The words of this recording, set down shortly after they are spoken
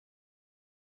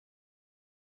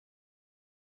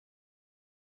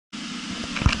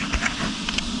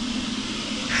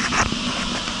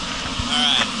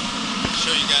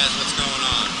guys, what's going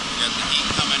on? We got the heat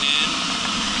coming in.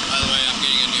 By the way, I'm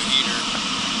getting a new heater.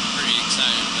 Pretty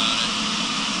excited about it.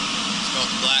 It's called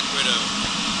the Black Widow.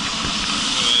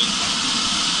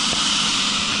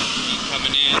 Heat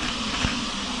coming in.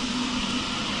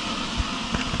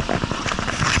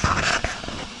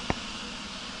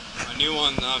 My new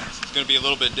one is going to be a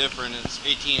little bit different. It's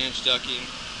 18-inch ducting.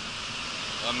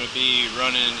 I'm going to be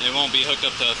running, it won't be hooked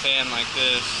up to a fan like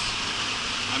this.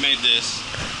 I made this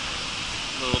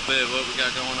little bit of what we got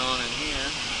going on in here.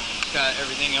 Got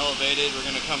everything elevated. We're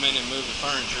going to come in and move the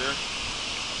furniture. A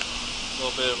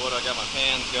little bit of what I got my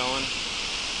fans going.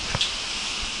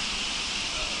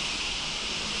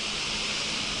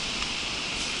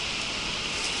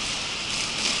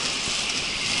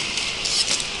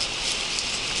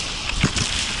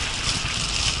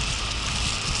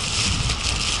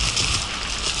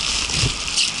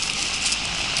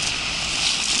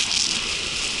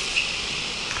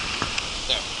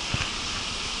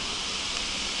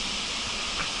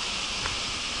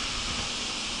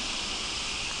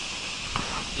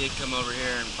 Did come over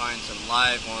here and find some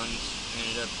live ones.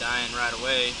 Ended up dying right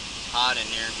away. It's hot in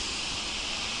here.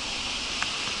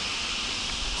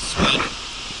 Sweating.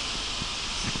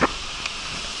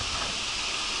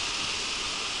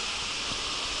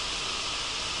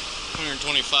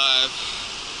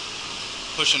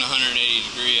 $125, pushing 180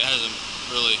 degree. It hasn't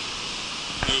really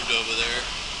moved over there.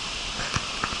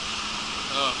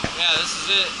 Oh yeah, this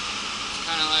is it. It's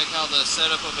kind of like how the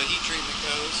setup of a heat treatment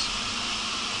goes.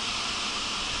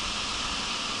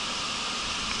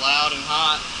 Loud and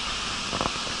hot.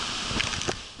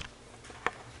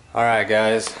 Alright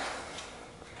guys,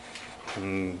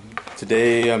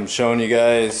 today I'm showing you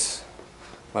guys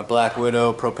my Black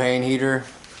Widow propane heater.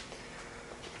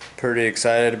 Pretty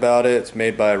excited about it. It's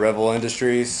made by Rebel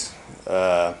Industries.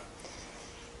 Here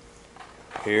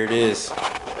it is.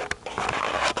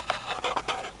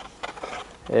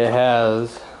 It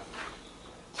has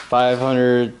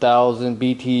 500,000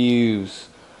 BTUs.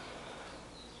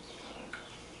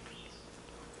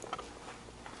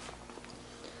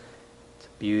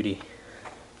 Beauty.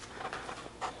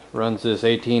 Runs this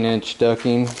 18-inch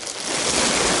ducting.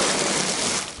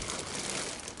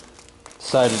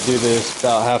 Decided to do this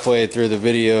about halfway through the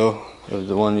video of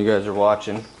the one you guys are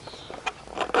watching.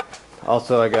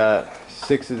 Also, I got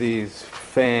 6 of these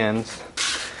fans.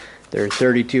 They're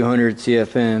 3200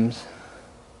 CFMs.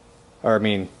 Or I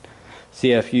mean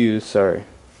CFUs, sorry.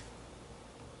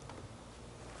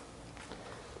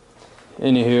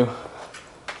 Anywho,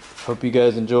 hope you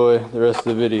guys enjoy the rest of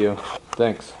the video.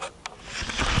 Thanks.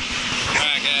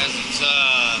 Alright guys, it's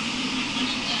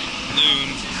noon.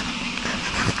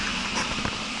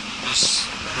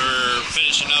 We're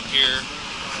finishing up here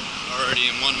already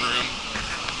in one room.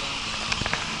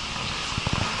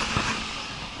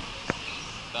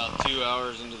 About 2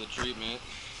 hours into the treatment.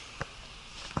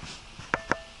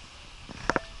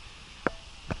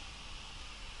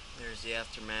 There's the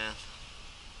aftermath.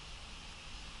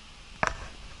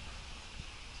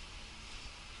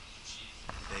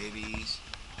 Babies.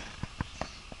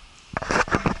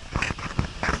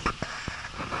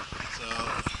 So,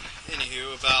 anywho,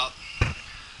 about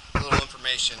a little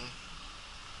information.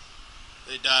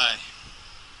 They die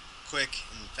quick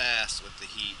and fast with the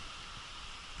heat.